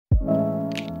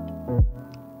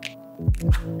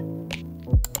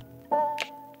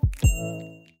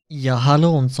Ja,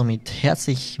 hallo und somit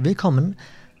herzlich willkommen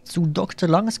zu Dr.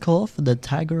 Langeskov, The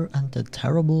Tiger and the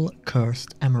Terrible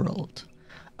Cursed Emerald.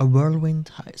 A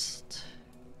Whirlwind Heist.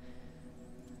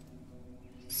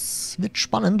 Es wird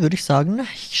spannend, würde ich sagen.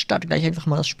 Ich starte gleich einfach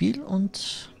mal das Spiel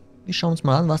und wir schauen uns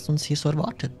mal an, was uns hier so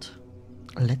erwartet.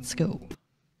 Let's go.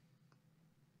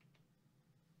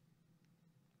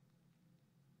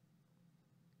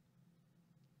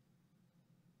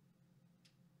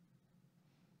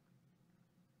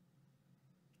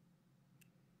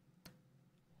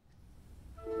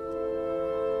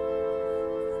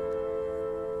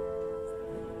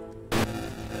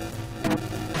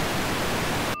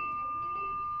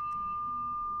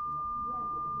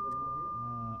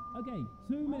 Okay,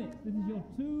 2 minutes. This is your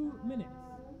 2 minutes.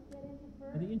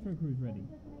 Are the intro crews ready?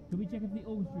 Can we check if the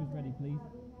orchestra is ready, please?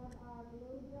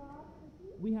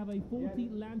 We have a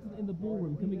 40 lantern in the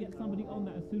ballroom. Can we get somebody on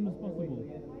that as soon as possible?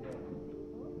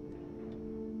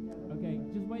 Okay,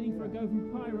 just waiting for a go from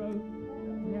Pyro.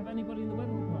 Do we have anybody in the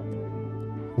weather department?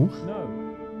 Oof. No.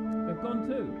 They've gone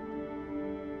too.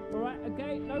 Alright,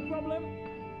 okay, no problem.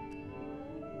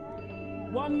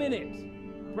 1 minute.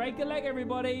 Break a leg,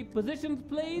 everybody. Positions,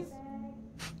 please.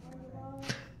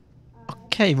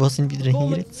 Okay, wo sind wir denn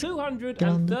hier jetzt?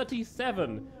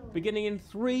 237. Beginning in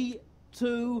 3,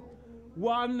 2,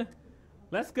 1.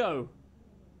 Let's go.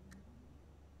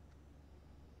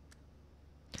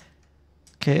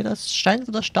 Okay, das scheint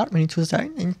so das Startmenü zu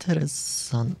sein.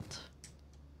 Interessant.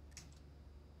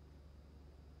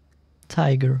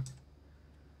 Tiger.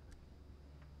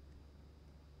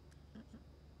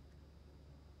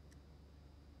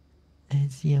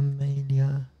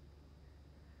 Amelia.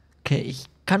 Okay, ich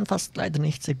kann fast leider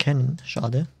nichts erkennen.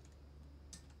 Schade.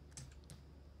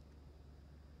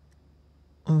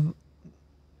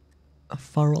 A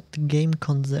Farrot Game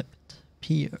Concept.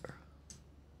 Pier.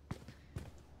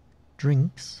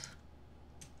 Drinks.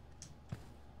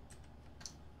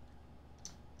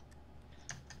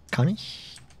 Kann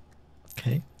ich?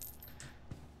 Okay.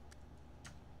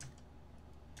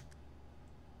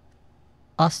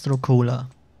 Astro Cola.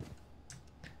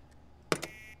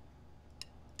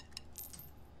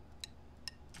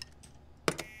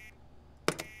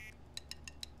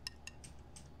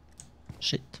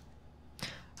 Shit.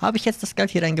 Habe ich jetzt das Geld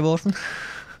hier reingeworfen?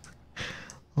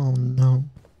 Oh no.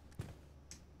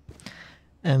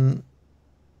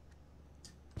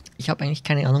 Ich habe eigentlich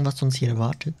keine Ahnung, was uns hier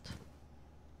erwartet.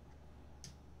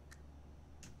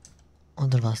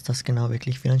 Oder was das genau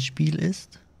wirklich für ein Spiel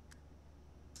ist.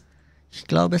 Ich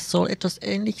glaube, es soll etwas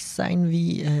ähnlich sein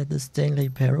wie The Stanley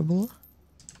Parable.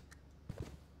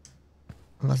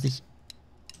 Was ich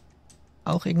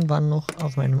auch irgendwann noch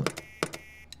auf meinem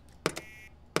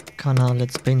Kanal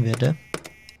Let's Playen werde.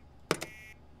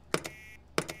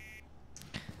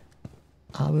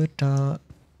 Aber da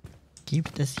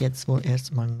gibt es jetzt wohl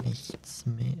erstmal nichts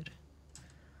mehr.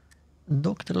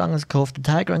 Dr. Langeskov, The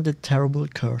Tiger and the Terrible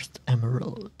Cursed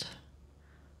Emerald.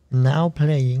 Now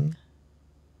playing.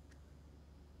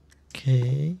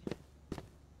 Okay.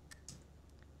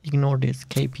 Ignore this,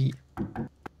 KP.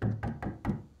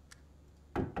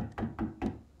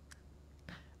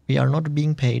 We are not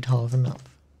being paid half enough.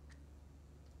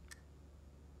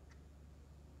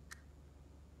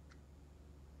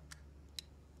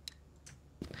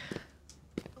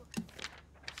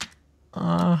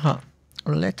 Aha.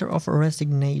 A letter of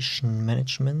resignation,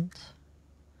 management.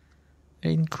 I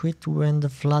didn't quit when the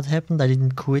flood happened. I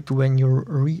didn't quit when you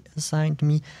reassigned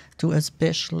me to a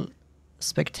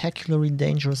spectacularly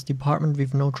dangerous department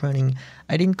with no training.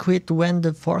 I didn't quit when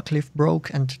the forklift broke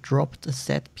and dropped a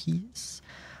set piece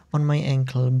on my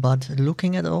ankle. But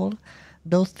looking at all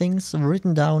those things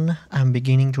written down, I'm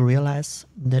beginning to realize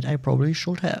that I probably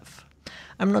should have.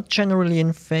 I'm not generally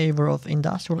in favor of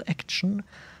industrial action,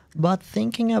 but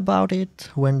thinking about it,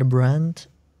 when the brand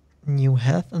new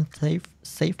health and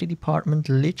safety department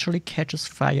literally catches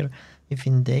fire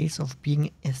within days of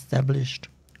being established,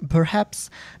 perhaps,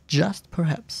 just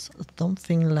perhaps,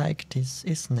 something like this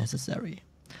is necessary.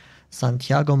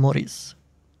 Santiago Morris.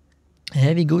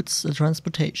 Heavy goods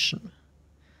transportation.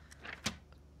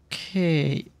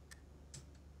 Okay.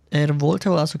 Wollte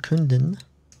wohl also künden.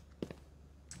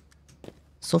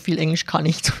 So viel Englisch kann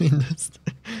ich zumindest.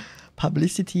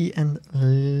 Publicity and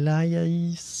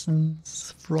liaisons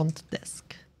front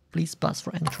desk. Please pass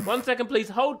for entry. 1 second, please.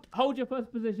 Hold your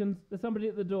first positions. There's somebody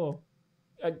at the door.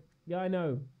 Yeah, I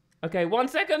know. Okay, 1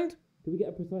 second. Can we get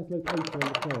a precise location on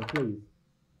the floor, please?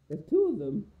 There's 2 of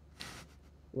them.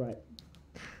 Right.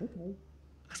 Okay.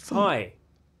 Hi.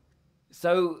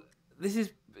 So this is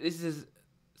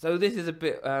a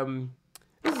bit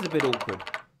This is a bit awkward.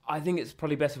 I think it's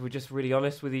probably best if we're just really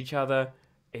honest with each other.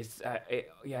 It's a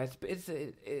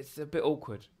bit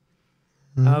awkward.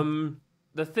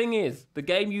 The thing is, the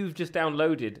game you've just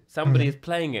downloaded, somebody is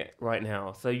playing it right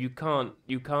now, so you can't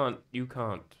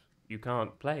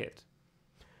play it.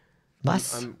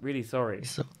 Was? I'm really sorry.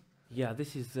 So. Yeah,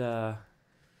 this is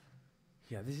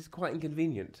quite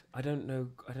inconvenient. I don't know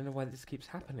why this keeps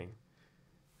happening.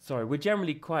 Sorry, we're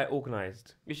generally quite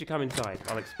organised. You should come inside.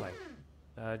 I'll explain.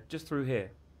 Just through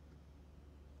here.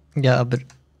 Yeah, but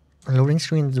loading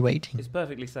screen is waiting. It's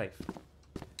perfectly safe.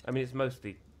 I mean,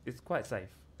 it's quite safe.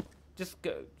 Just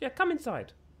go. Yeah, come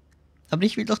inside. Aber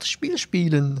ich will doch das Spiel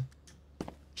spielen.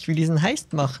 Ich will diesen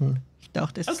Heist machen. Ich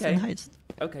dachte, es ist ein Heist.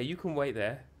 Okay, you can wait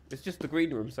there. It's just the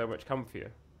green room so much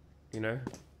comfier. You know?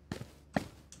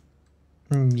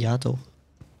 Ja, doch.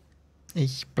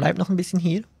 Ich bleib noch ein bisschen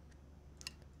hier.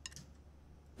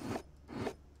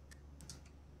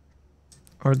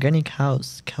 Organic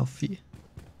House Coffee.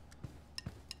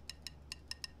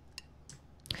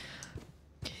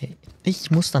 Okay.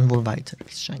 Ich muss dann wohl weiter, wie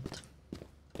es scheint.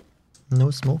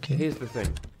 No smoking. Here's the thing.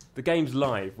 The game's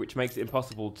live, which makes it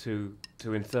impossible to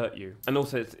insert you, and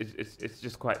also it's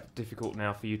just quite difficult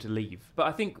now for you to leave. But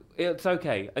I think it's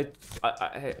okay.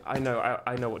 I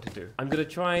know what to do. I'm gonna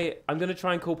try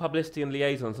and call publicity and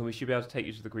liaisons, and we should be able to take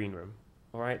you to the green room.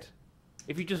 All right?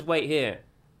 If you just wait here,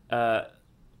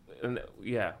 and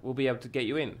yeah, we'll be able to get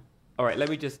you in. All right. Let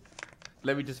me just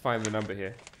find the number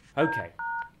here. Okay.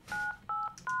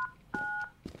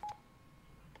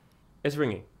 It's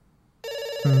ringing.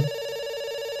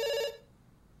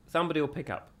 Somebody will pick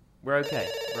up. We're okay.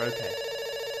 We're okay.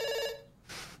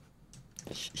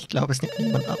 Ich glaube, es nimmt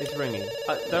niemand ab. It's ringing.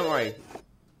 Don't worry.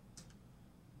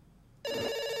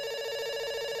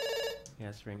 Yeah,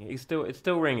 it's ringing. It's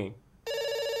still ringing.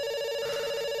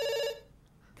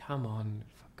 Come on,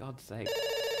 for God's sake.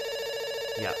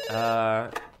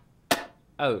 Yeah.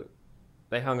 Oh,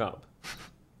 they hung up.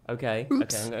 Okay.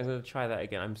 Oops. Okay. I'm gonna try that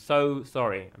again. I'm so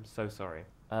sorry. I'm so sorry.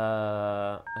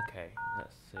 Okay.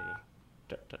 Let's see.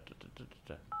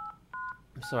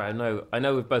 I'm sorry. I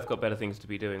know we've both got better things to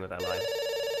be doing with our lives.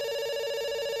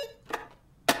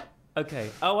 Okay.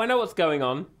 Oh, I know what's going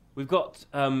on. We've got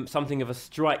something of a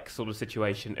strike sort of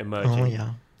situation emerging. Oh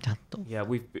yeah. Yeah,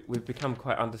 we've become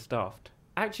quite understaffed.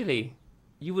 Actually,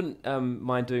 you wouldn't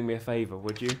mind doing me a favor,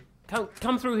 would you?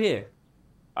 Come through here.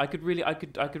 I could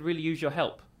really use your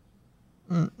help.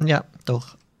 Ja,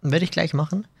 doch. Werde ich gleich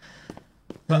machen.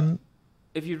 But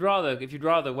if you'd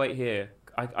rather wait here,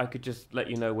 I could just let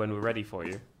you know when we're ready for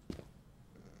you.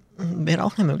 Wäre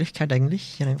auch eine Möglichkeit eigentlich,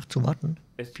 hier einfach zu warten.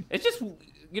 It's just,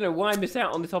 you know, why miss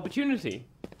out on this opportunity,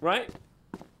 right?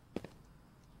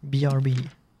 BRB.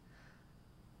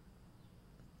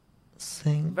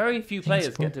 Very few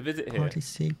players get to visit here.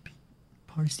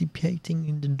 Participating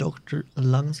in the Dr.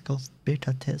 Langeskov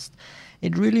beta test.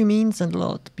 It really means a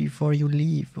lot before you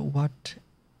leave. What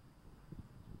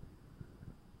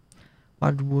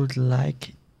would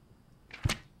like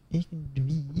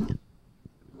irgendwie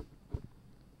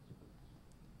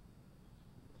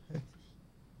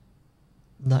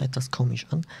da etwas komisch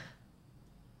an.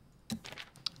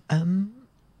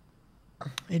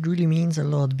 It really means a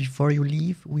lot before you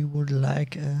leave. We would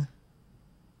like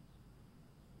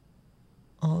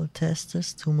all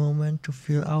testers to moment to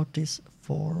fill out this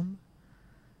form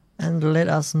and let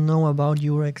us know about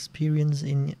your experience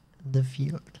in the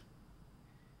field.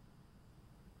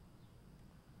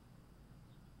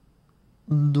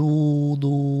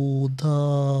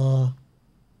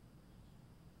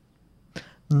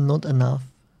 Not enough.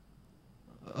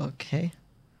 Okay.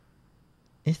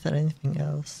 Is there anything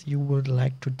else you would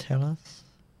like to tell us?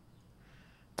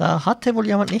 Da hatte wohl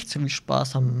jemand nicht so viel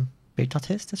Spaß am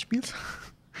Beta-Test des Spiels.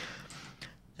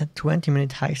 A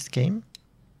 20-minute Heist Game.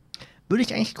 Würde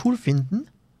ich eigentlich cool finden.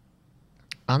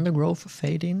 Undergrowth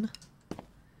Fade-In.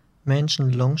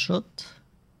 Mansion Longshot.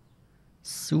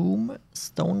 Zoom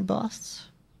Stone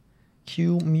Bus.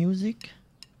 Q Music.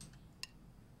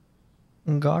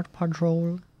 Guard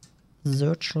Patrol.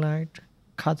 Searchlight.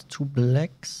 Cut to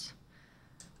Blacks.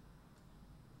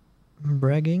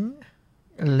 Bragging.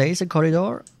 Laser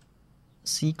Corridor.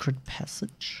 Secret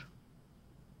Passage.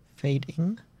 Fade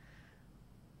In.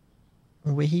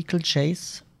 Vehicle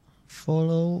Chase.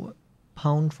 Follow.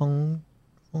 Pound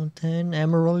Fountain.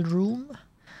 Emerald Room.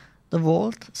 The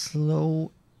Vault.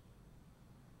 Slow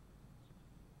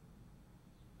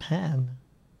Pan.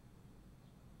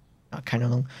 Keine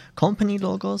Ahnung. Company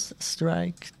Logos.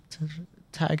 Strike.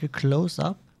 Tiger Close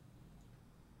Up.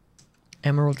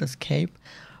 Emerald Escape.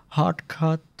 Hard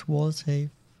Cut. Wall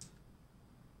Safe.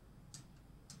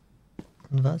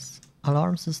 Und was?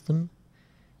 Alarm System.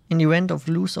 In the event of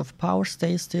loss of power,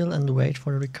 stay still and wait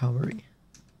for the recovery.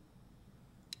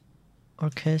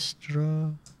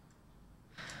 Orchestra.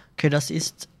 Okay, das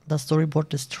ist das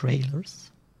Storyboard des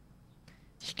Trailers.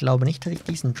 Ich glaube nicht, dass ich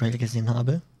diesen Trailer gesehen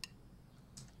habe.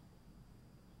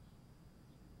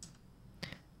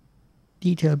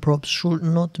 Detail props should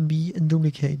not be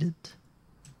duplicated.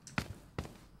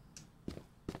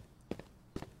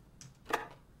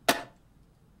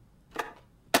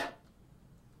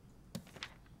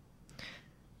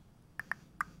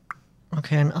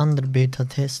 Okay, ein anderer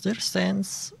Beta-Tester.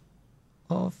 Sense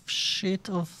of shit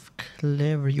of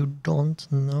clever. You don't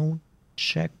know.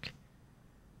 Check.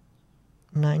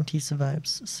 90s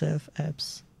vibes.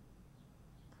 Self-apps.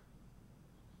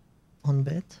 On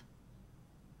bed.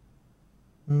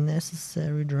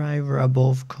 Necessary driver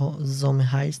above some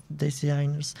Heist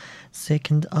designers.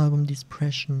 Second album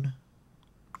Depression.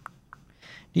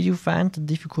 Did you find the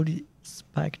difficulty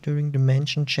spike during the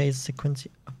mentioned chase sequence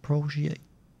appropriate?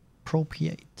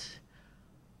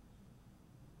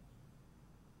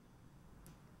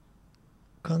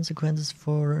 Consequences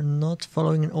for not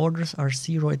following orders are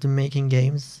zero at making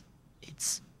games.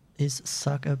 Is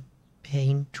suck a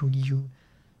pain to you.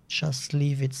 Just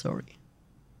leave it, sorry.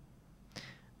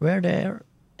 Were there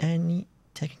any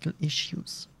technical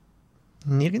issues?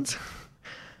 Nirgends?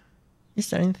 Is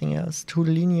there anything else? Too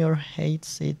linear,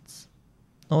 hates its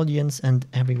audience and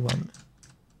everyone.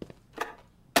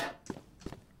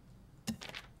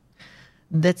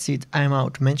 That's it, I'm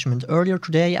out. Mentioned earlier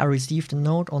today, I received a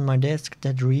note on my desk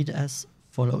that read as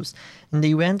follows. In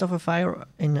the event of a fire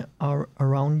in or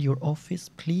around your office,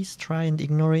 please try and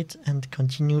ignore it and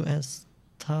continue as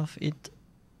tough it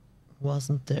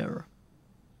wasn't there.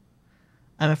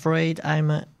 I'm afraid I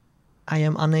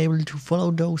am unable to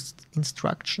follow those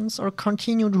instructions or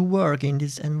continue to work in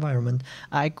this environment.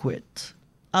 I quit.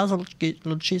 Other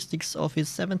logistics office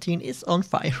 17 is on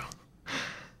fire.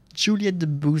 Juliet de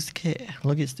Bousquet,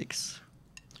 Logistics.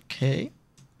 Okay.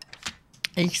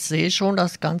 Ich sehe schon,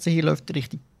 das Ganze hier läuft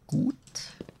richtig gut.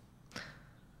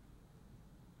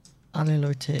 Alle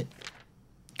Leute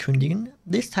kündigen.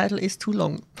 This title is too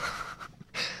long.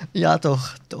 Ja,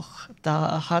 doch.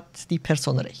 Da hat die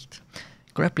Person recht.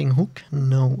 Grappling hook?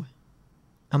 No.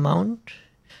 Amount?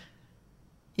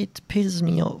 It pisses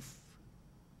me off.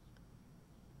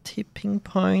 Tipping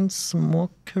points?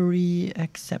 Mockery?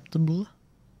 Acceptable.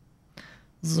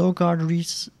 Sogar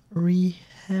rehearsing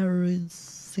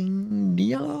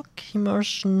dialogue,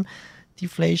 immersion,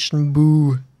 deflation,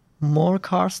 boo. More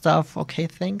car stuff, okay,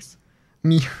 thanks.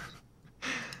 Me.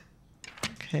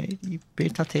 Okay, die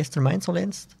Beta-Tester meint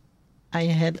zuletzt. I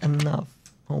had enough.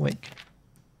 Oh, wait.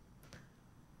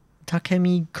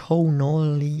 Takemi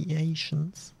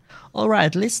Conoliations.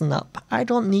 Alright, listen up. I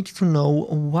don't need to know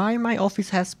why my office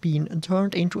has been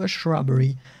turned into a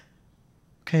shrubbery.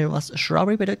 Okay, was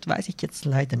Shrubbery bedeutet, weiß ich jetzt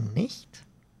leider nicht.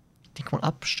 Ich denke mal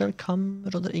Abstellkammer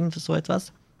oder irgend so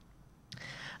etwas.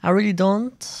 I really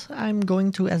don't. I'm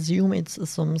going to assume it's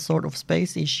some sort of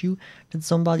space issue that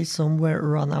somebody somewhere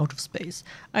ran out of space.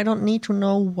 I don't need to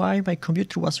know why my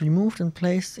computer was removed and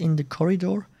placed in the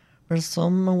corridor where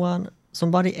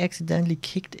somebody accidentally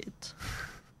kicked it.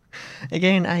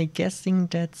 Again, I'm guessing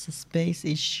that's a space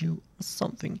issue or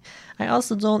something. I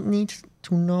also don't need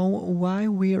to know why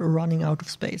we're running out of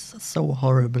space so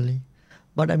horribly.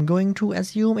 But I'm going to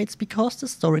assume it's because the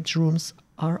storage rooms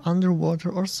are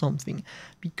underwater or something.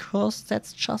 Because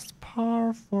that's just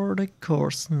par for the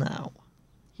course now.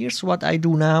 Here's what I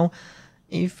do now.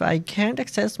 If I can't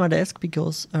access my desk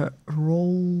because a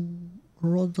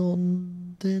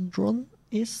rhododendron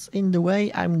is in the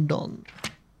way, I'm done.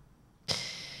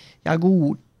 Ja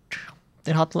gut,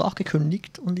 der hat wohl auch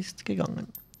gekündigt und ist gegangen.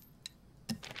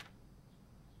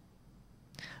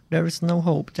 There is no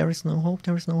hope, there is no hope,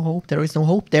 there is no hope, there is no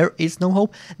hope, there is no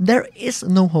hope, there is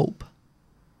no hope.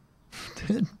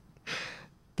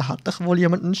 Da hat doch wohl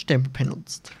jemand einen Stempel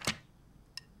benutzt.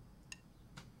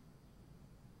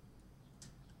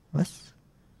 Was?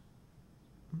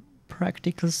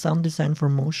 Practical Sound Design for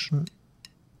Motion.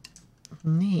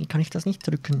 Nee, kann ich das nicht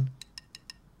drücken?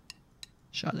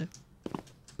 Schade.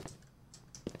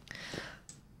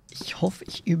 Ich hoffe,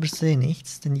 ich übersehe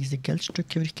nichts, denn diese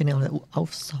Geldstücke würde ich gerne alle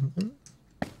aufsammeln.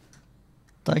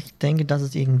 Da ich denke, dass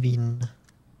es irgendwie ein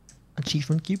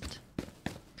Achievement gibt.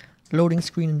 Loading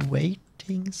Screen and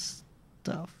Waiting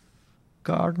Stuff.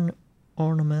 Garden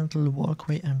Ornamental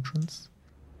Walkway Entrance.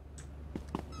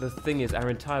 The thing is, our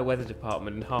entire weather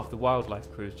department and half the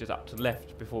wildlife crew is just up to the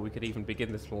left before we could even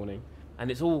begin this morning. And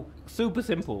it's all super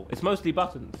simple. It's mostly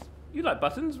buttons. You like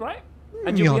buttons, right?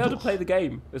 And you'll be able to play the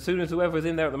game as soon as whoever's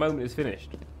in there at the moment is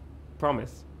finished.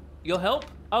 Promise. You'll help?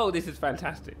 Oh, this is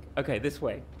fantastic. Okay, this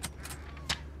way.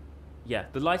 Yeah,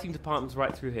 the lighting department's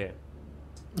right through here.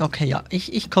 Okay, ja,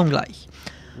 ich komm gleich.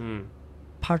 Hmm.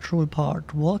 Patrol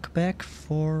part. Walk back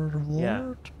forward.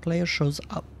 Yeah. Player shows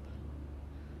up.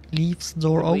 Leaves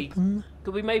door open.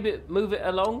 Could we maybe move it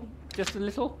along just a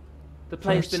little? The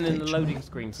player's First been in the stage loading maintenance.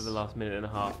 screen for the last minute and a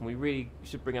half, and we really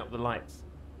should bring up the lights.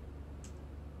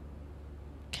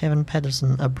 Kevin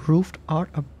Patterson. Approved art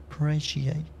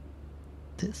appreciate.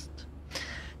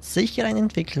 Sicher ein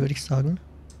Entwickler, würde ich sagen.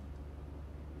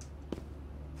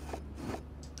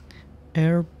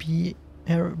 RB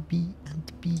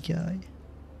and B guy.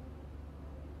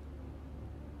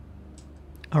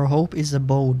 Our hope is a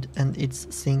boat and it's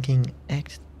sinking.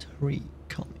 Act 3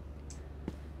 coming.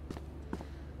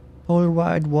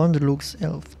 Polaroid Wanderlux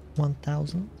Elf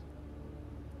 1000.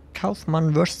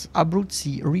 Kaufmann vs.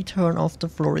 Abruzzi. Return of the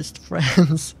Florist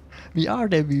Friends.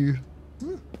 VR-Debüt.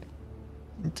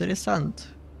 Interessant.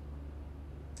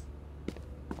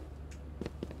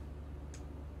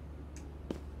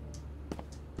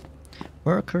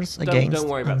 Workers against Don't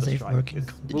worry about the unsafe strike. working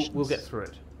conditions. We'll get through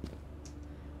it.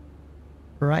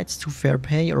 Rights to fair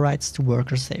pay, rights to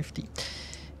worker safety.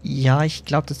 Ja, ich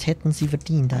glaube, das hätten sie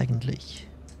verdient eigentlich.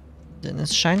 Denn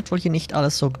es scheint wohl hier nicht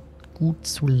alles so gut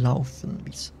zu laufen,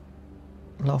 wie es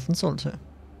laufen sollte.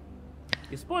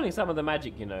 You're spoiling some of the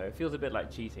magic, you know. It feels a bit like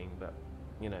cheating, but,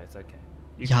 you know, it's okay.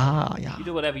 Ja. You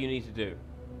do whatever you need to do.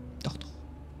 Doch.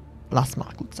 Lass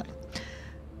mal gut sein.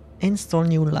 Install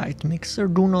new light mixer.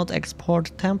 Do not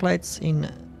export templates in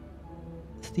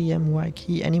TMY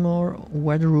key anymore.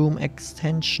 Weather room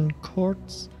extension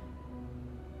cords.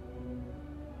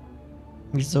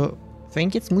 Wieso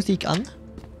fängt jetzt Musik an?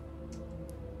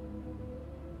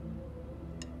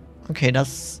 Okay,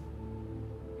 das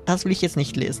will ich jetzt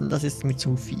nicht lesen. Das ist mir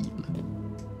zu viel.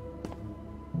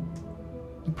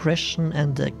 Depression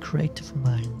and the creative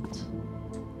mind.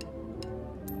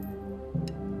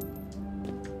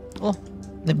 Oh,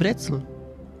 eine Brezel.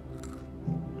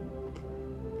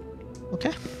 Okay.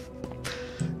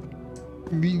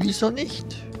 Wieso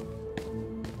nicht?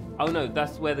 Oh no,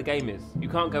 that's where the game is. You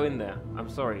can't go in there. I'm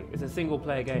sorry. It's a single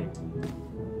player game.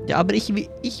 Ja, aber ich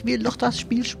will doch das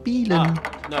Spiel spielen. Ah,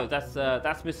 no,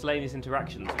 that's miscellaneous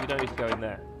interactions. We don't need to go in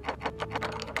there.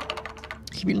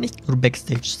 Ich will nicht nur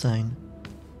Backstage sein.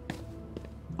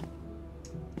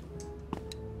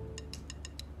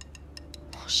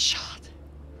 Oh, schade.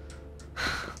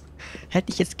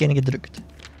 Hätte ich jetzt gerne gedrückt.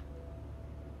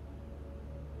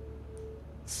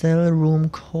 Cell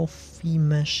room coffee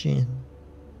machine.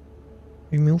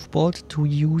 Remove bolt to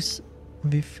use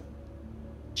with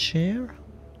chair.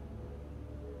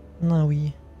 Na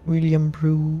wie? William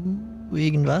Pugh.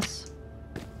 Irgendwas.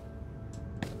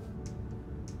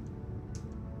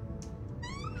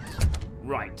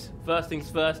 Right. First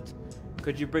things first,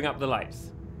 could you bring up the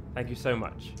lights? Thank you so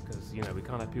much. Because, you know, we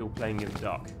can't have people playing in the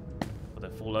dark. Or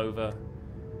they'll fall over.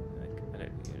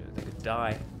 They could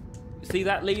die. See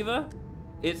that lever?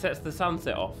 It sets the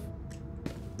sunset off.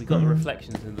 We got the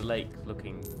reflections in the lake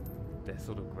looking... They're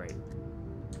sort of great.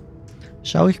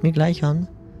 Schau ich mir gleich an.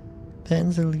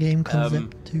 Pencil Game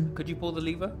Concept 2. Could you pull the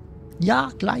lever? Ja,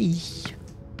 gleich.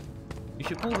 You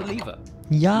should pull the lever.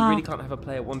 Ja. You really can't have a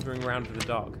player wandering around in the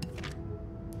dark.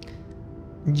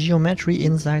 Geometry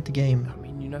inside the game. I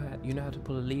mean, you know how to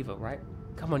pull a lever, right?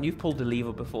 Come on, you've pulled a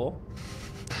lever before.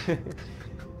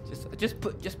 just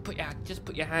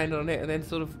put your hand on it and then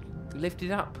sort of lift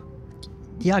it up.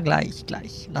 Ja, gleich.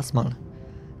 Lass mal.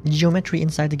 Geometry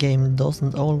inside the game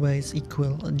doesn't always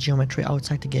equal geometry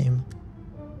outside the game.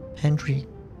 Pantry,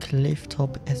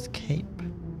 clifftop escape.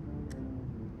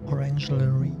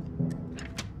 Orangery.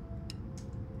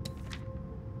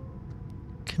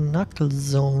 Knuckle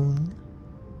zone.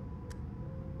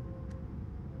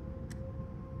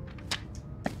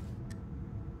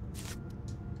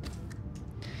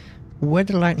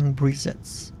 Weather lighting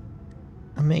presets.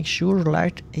 Make sure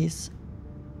light is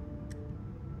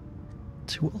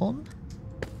to on.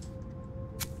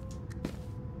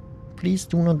 Please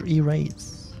do not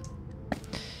erase.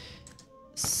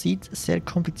 Sieht sehr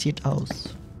kompliziert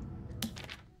aus.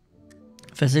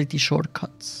 Facility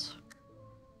shortcuts.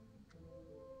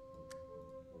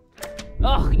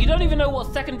 Ugh, you don't even know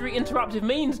what secondary interruptive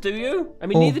means, do you? I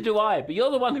mean, neither do I, but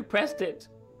you're the one who pressed it.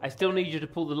 I still need you to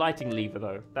pull the lighting lever,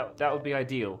 though. That would be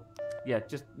ideal. Yeah,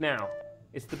 just now.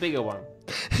 It's the bigger one.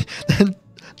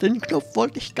 Den Knopf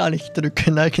wollte ich gar nicht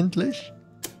drücken eigentlich.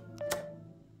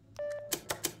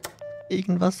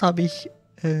 Irgendwas habe ich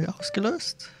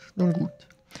ausgelöst. Nun gut.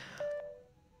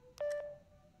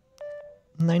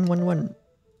 911.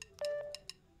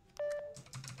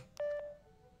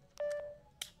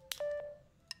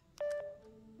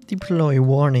 Deploy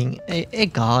Warning.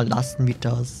 Egal, lassen wir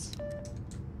das.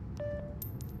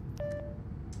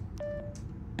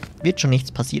 Wird schon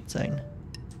nichts passiert sein.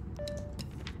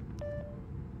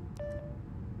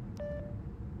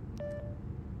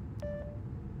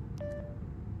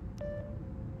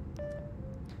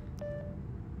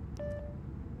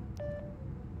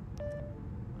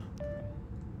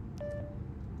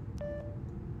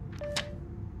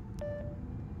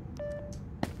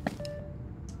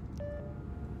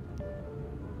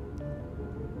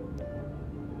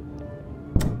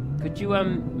 Could you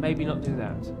maybe not do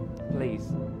that, please?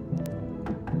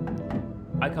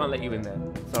 I can't let you in there.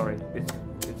 Sorry,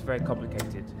 it's very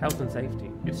complicated. Health and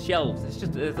safety. It's shelves. It's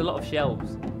just there's a lot of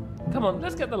shelves. Come on,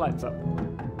 let's get the lights up.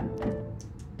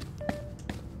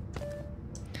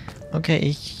 Okay,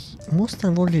 ich muss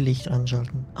dann wohl die Lichter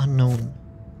anschalten. Unknown.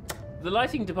 The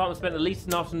lighting department spent at least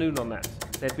an afternoon on that.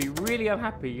 They'd be really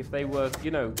unhappy if they were,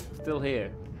 you know, still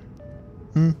here.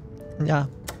 Ja.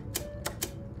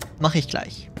 Mach ich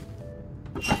gleich.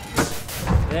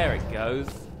 There it goes.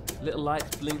 Little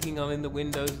lights blinking on in the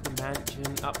windows of the mansion,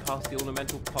 up past the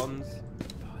ornamental ponds.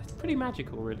 Oh, it's pretty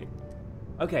magical, really.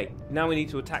 Okay, now we need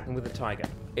to attack them with a tiger.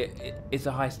 It's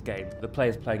a heist game. The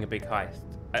player's playing a big heist.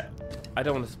 I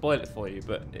don't want to spoil it for you,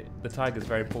 but the tiger's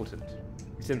very important.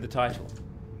 It's in the title.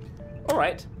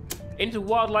 Alright, into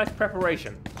wildlife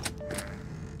preparation.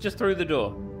 Just through the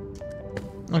door.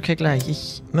 Okay, gleich.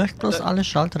 Ich möchte bloß alle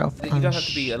Schalter auf You don't have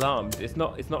to be alarmed. It's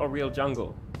not a real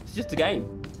jungle. It's just a game.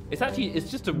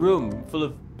 It's just a room full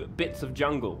of bits of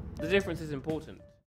jungle. The difference is important.